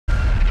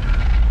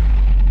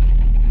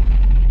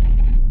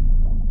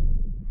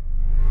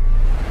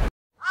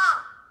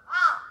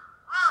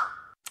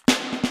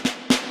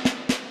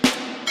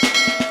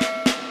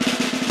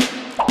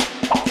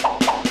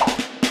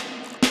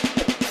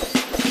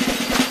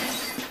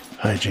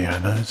Hey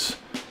Gianos,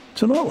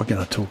 tonight we're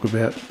going to talk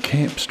about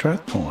Camp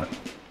Strathpine.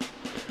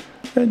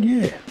 And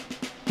yeah,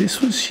 this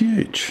was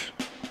huge.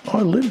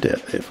 I lived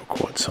out there for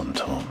quite some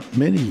time,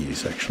 many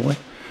years actually,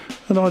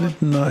 and I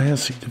didn't know how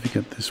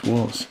significant this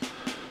was.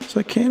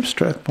 So Camp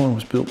Strathpine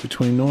was built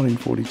between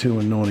 1942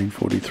 and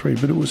 1943,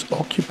 but it was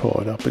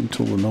occupied up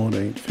until the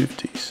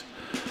 1950s.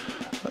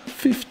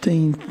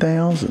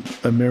 15,000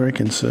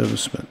 American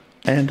servicemen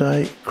and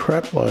a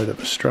crapload of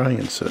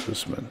Australian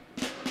servicemen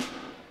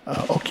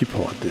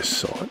occupied this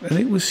site, and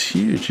it was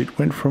huge. It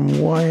went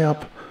from way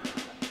up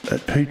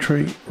at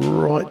Petrie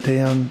right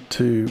down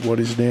to what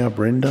is now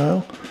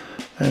Brendale,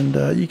 and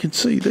you can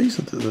see these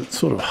are the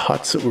sort of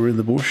huts that were in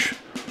the bush,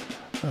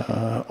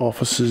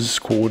 officers'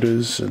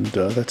 quarters, and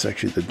that's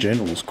actually the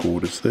general's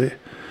quarters there.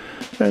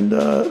 And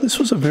this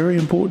was a very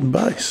important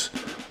base.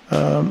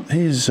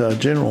 Here's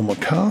General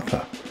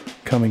MacArthur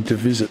coming to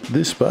visit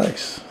this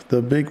base,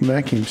 the Big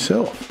Mac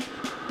himself.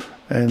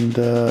 And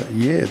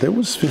yeah, there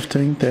was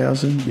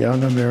 15,000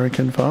 young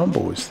American farm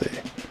boys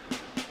there.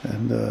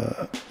 And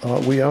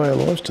we owe our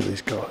lives to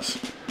these guys.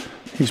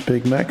 Here's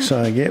Big Mac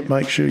saying, yeah,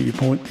 make sure you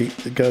point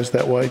it goes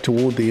that way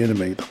toward the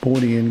enemy. The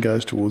pointy end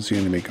goes towards the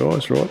enemy.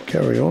 Guys, right,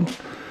 carry on.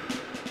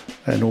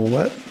 And all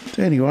that.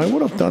 Anyway,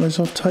 what I've done is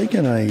I've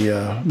taken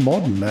a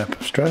modern map of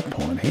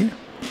Strathpine here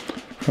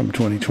from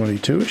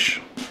 2022-ish,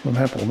 from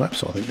Apple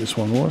Maps, I think this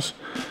one was.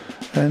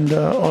 And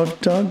I've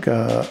dug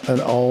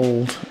an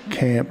old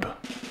camp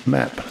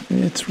map.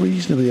 It's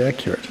reasonably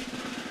accurate.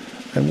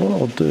 And what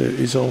I'll do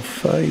is I'll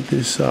fade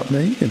this up. Now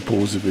you can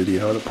pause the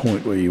video at a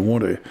point where you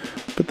want to,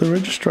 but the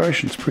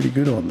registration's pretty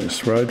good on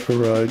this, road for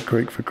road,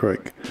 creek for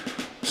creek.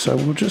 So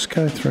we'll just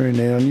go through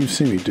now, and you've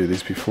seen me do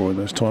this before in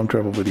those time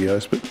travel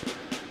videos, but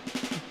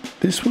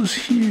this was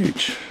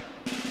huge.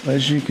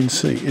 As you can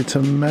see, it's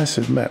a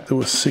massive map. There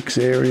were 6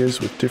 areas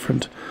with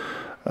different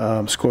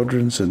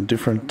squadrons and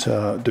different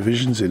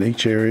divisions in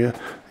each area.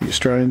 The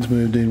Australians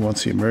moved in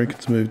once the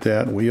Americans moved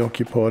out, and we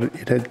occupied it.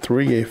 It had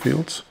 3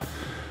 airfields.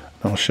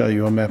 I'll show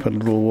you a map in a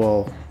little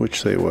while,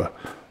 which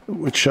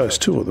shows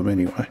 2 of them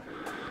anyway.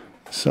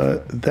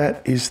 So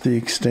that is the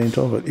extent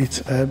of it.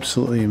 It's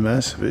absolutely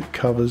massive. It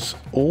covers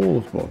all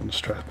of modern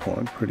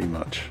Strathpine pretty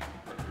much.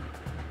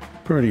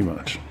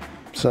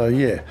 So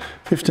yeah,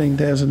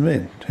 15,000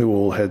 men who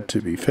all had to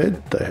be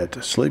fed. They had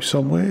to sleep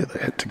somewhere. They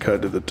had to go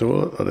to the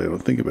toilet. I don't even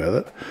think about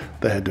that.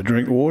 They had to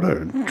drink water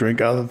and drink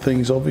other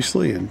things,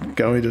 obviously, and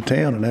go into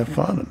town and have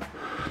fun and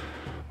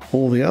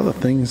all the other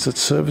things that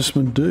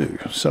servicemen do.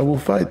 So we'll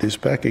fade this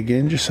back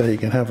again just so you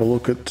can have a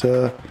look at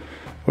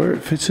where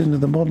it fits into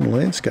the modern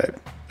landscape.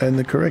 And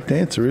the correct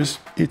answer is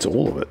it's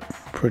all of it,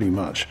 pretty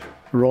much,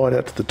 right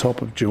out to the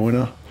top of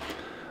Joiner.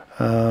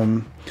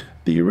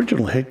 The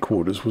original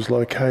headquarters was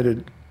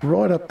located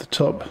right up the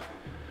top,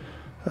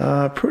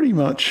 pretty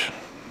much.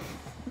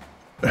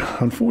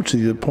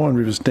 Unfortunately, the Pine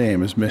Rivers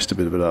Dam has messed a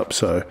bit of it up,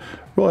 so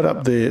right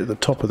up there at the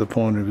top of the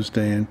Pine Rivers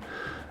Dam,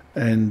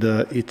 and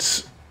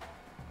there's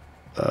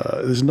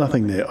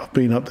nothing there. I've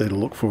been up there to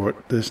look for it.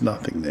 There's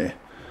nothing there.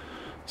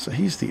 So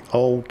here's the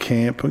old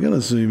camp. We're going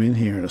to zoom in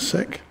here in a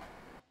sec.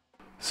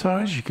 So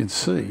as you can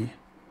see,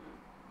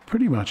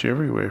 pretty much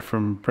everywhere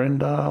from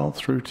Brendale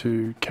through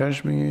to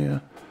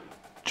Cashmere,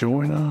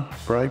 Joiner,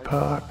 Bray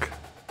Park,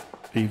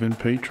 even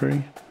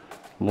Petrie,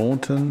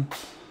 Launton.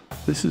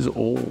 This is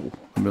all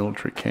a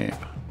military camp.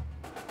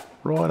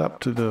 Right up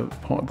to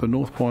the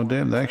North Pine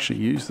Dam. They actually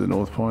use the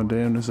North Pine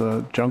Dam as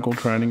a jungle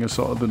training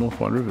assault, the North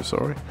Pine River,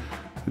 sorry.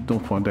 The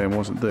North Pine Dam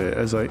wasn't there,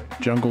 as a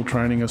jungle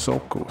training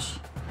assault course.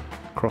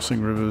 Crossing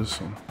rivers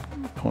and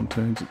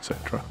pontoons,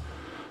 etc.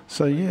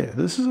 So yeah,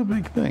 this is a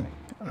big thing.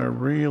 A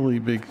really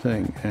big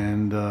thing.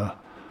 And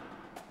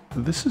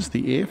this is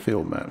the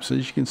airfield map. So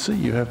as you can see,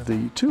 you have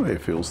the 2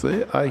 airfields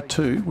there.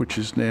 A2, which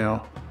is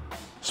now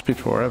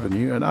Spitfire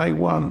Avenue, and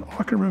A1.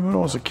 I can remember when I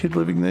was a kid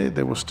living there,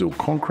 there was still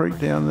concrete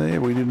down there.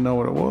 We didn't know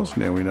what it was.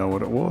 Now we know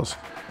what it was.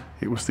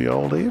 It was the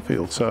old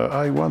airfield. So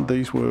A1,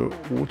 these were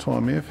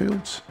wartime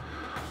airfields.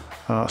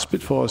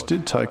 Spitfires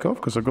did take off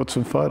because I got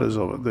some photos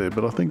of it there,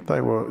 but I think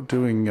they were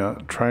doing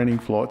training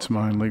flights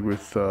mainly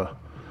with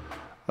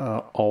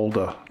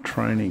older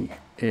training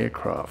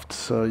aircraft.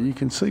 So you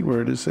can see where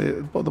it is there.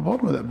 At the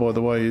bottom of that, by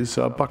the way, is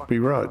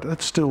Buckby Road.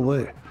 That's still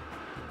there.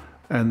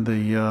 And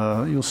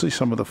you'll see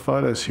some of the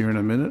photos here in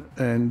a minute,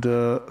 and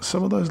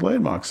some of those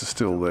landmarks are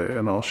still there,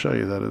 and I'll show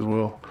you that as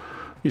well.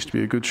 Used to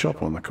be a good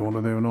shop on the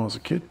corner there when I was a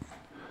kid.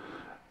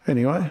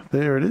 Anyway,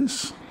 there it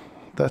is.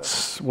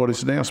 That's what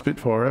is now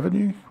Spitfire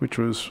Avenue, which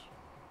was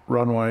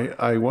runway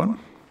A1.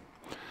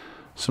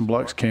 Some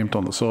blokes camped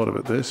on the side of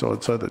it there, so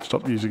I'd say they'd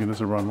stopped using it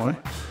as a runway.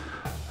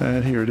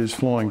 And here it is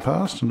flying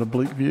past, an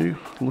oblique view,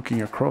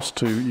 looking across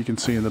to, you can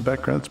see in the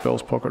background, it's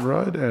Bell's Pocket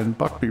Road and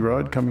Buckby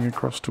Road coming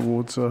across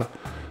towards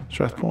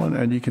Strathpine,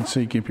 and you can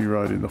see Gympie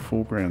Road in the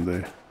foreground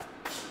there.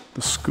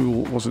 The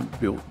school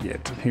wasn't built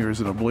yet. Here is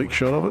an oblique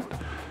shot of it.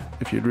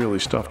 If you'd really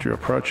stuffed your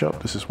approach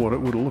up, this is what it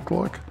would have looked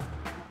like.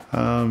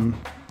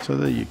 So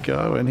there you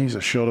go, and here's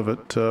a shot of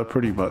it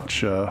pretty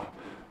much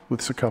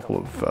with a couple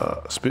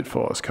of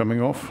Spitfires coming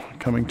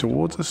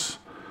towards us.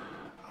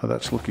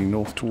 That's looking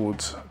north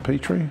towards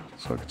Petrie.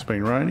 Looks like it's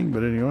been raining,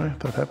 but anyway,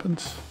 that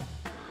happens.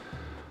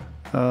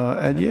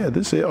 And yeah,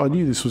 I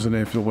knew this was an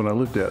airfield when I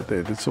lived out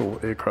there. That's all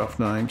aircraft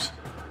names.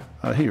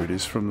 Here it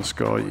is from the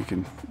sky. You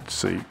can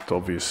see it's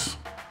obvious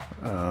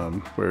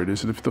where it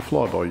is. And if the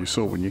flyby you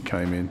saw when you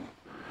came in,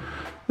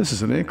 this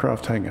is an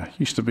aircraft hangar.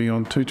 Used to be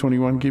on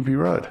 221 Gympie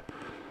Road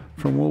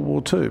from World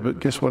War II, but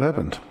guess what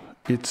happened?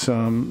 It's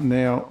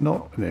now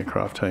not an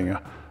aircraft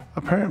hangar.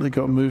 Apparently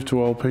got moved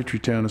to Old Petrie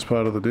Town as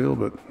part of the deal,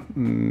 but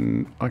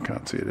I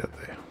can't see it out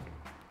there.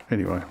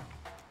 Anyway,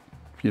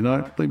 if you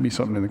know, leave me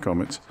something in the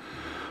comments.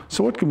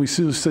 So what can we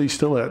see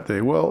still out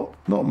there? Well,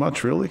 not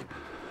much really,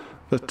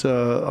 but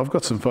I've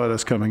got some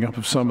photos coming up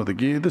of some of the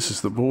gear. This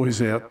is the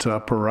boys out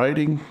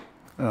parading.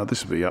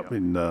 This will be up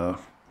in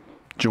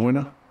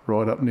Joyner,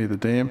 right up near the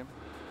dam.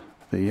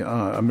 The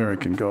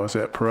American guys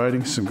out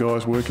parading. Some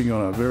guys working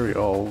on a very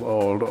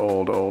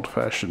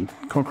old-fashioned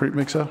concrete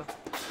mixer.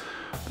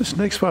 This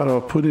next photo I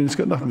put in, it's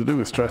got nothing to do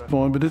with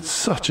Strathpine, but it's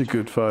such a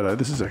good photo.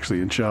 This is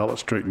actually in Charlotte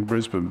Street in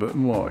Brisbane, but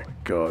my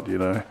God, you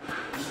know,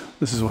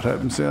 this is what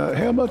happens.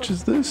 How much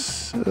is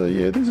this?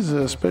 Yeah, this is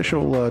a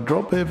special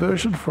drop air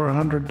version for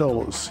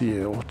 $100,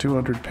 yeah, or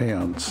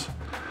 £200.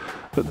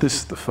 But this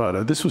is the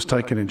photo. This was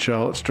taken in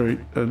Charlotte Street,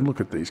 and look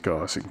at these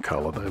guys in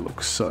colour. They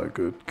look so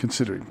good,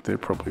 considering they're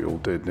probably all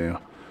dead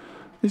now.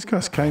 These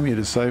guys came here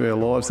to save our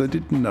lives. They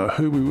didn't know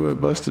who we were.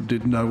 Most of them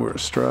didn't know where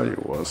Australia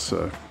was,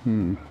 so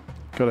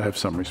got to have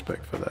some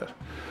respect for that.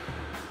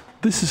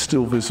 This is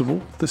still visible.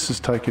 This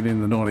is taken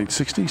in the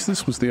 1960s.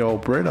 This was the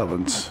old bread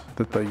ovens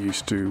that they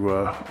used to,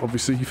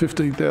 obviously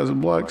 15,000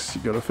 blokes,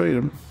 you got to feed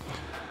them.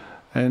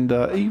 And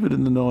even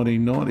in the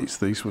 1990s,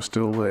 these were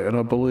still there. And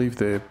I believe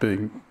they're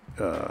being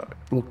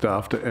looked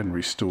after and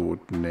restored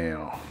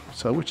now.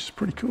 So, which is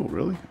pretty cool,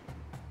 really.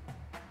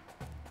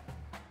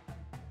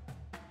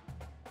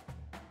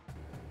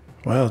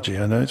 Well,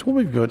 geonodes, what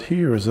we've got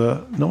here is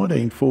a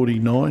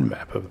 1949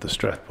 map of the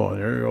Strathpine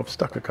area. I've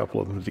stuck a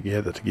couple of them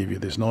together to give you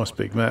this nice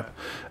big map.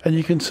 And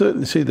you can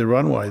certainly see the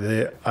runway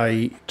there,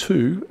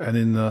 A2, and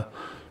in the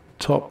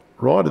top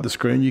right of the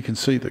screen you can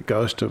see the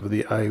ghost of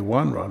the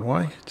A1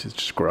 runway. It's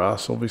just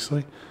grass,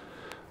 obviously.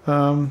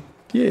 Yeah,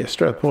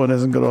 Strathpine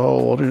hasn't got a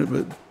whole lot in it,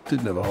 but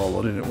didn't have a whole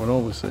lot in it when I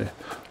was there.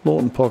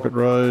 Lawton Pocket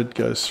Road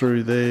goes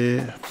through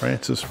there,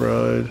 Francis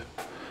Road,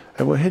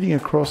 and we're heading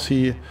across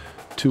here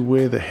to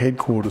where the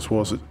headquarters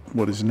was at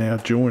what is now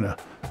Joyner,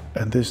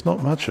 and there's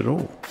not much at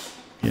all.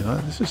 You know,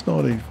 this is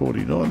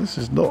 1949. This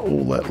is not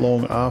all that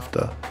long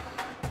after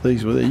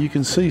these were there. You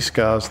can see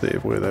scars there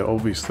where they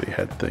obviously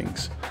had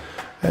things.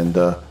 And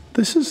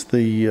this is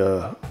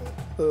the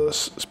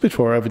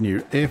Spitfire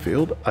Avenue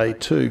Airfield,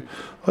 A2.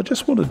 I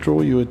just want to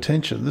draw your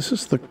attention. This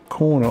is the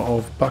corner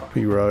of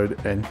Buckby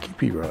Road and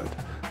Gympie Road.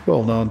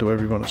 Well known to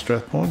everyone at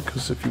Strathpine,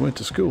 because if you went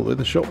to school there,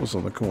 the shop was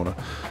on the corner.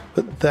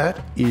 But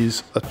that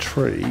is a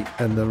tree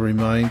and the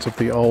remains of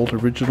the old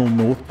original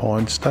North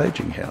Pine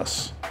staging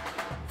house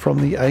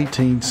from the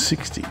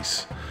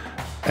 1860s.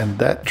 And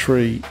that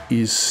tree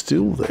is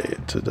still there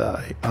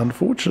today.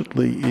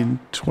 Unfortunately, in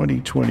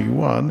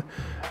 2021,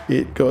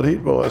 it got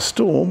hit by a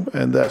storm,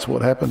 and that's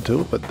what happened to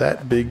it. But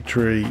that big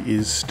tree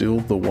is still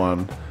the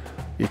one.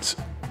 It's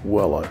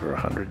well over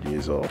 100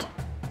 years old.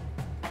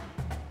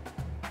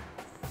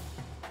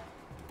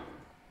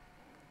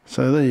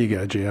 So there you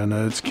go,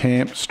 geonodes,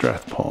 Camp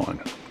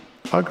Strathpine.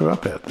 I grew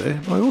up out there.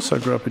 I also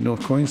grew up in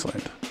North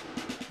Queensland.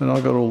 And I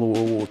got all the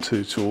World War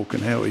II talk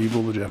and how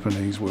evil the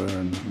Japanese were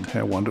and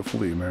how wonderful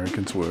the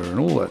Americans were and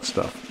all that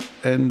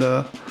stuff. And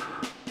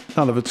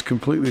none of it's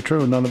completely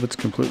true and none of it's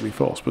completely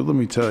false. But let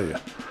me tell you,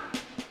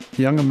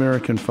 young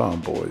American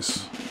farm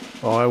boys,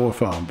 Iowa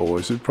farm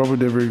boys, who'd probably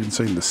never even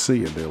seen the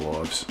sea in their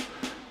lives,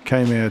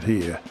 came out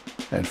here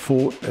and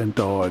fought and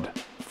died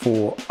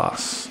for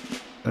us.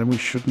 And we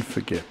shouldn't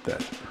forget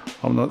that.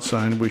 I'm not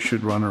saying we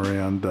should run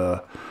around,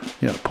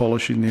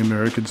 polishing the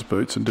Americans'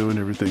 boots and doing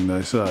everything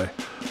they say.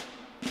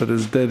 But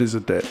as debt is a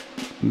debt,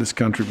 and this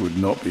country would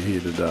not be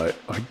here today,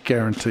 I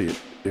guarantee it,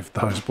 if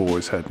those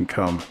boys hadn't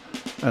come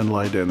and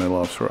laid down their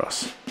lives for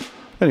us.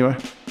 Anyway,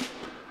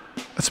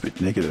 that's a bit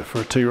negative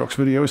for a T-Rocks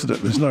video, isn't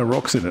it? There's no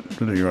rocks in it.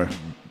 But anyway,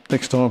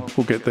 next time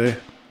we'll get there.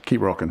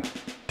 Keep rocking.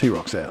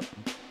 T-Rocks out.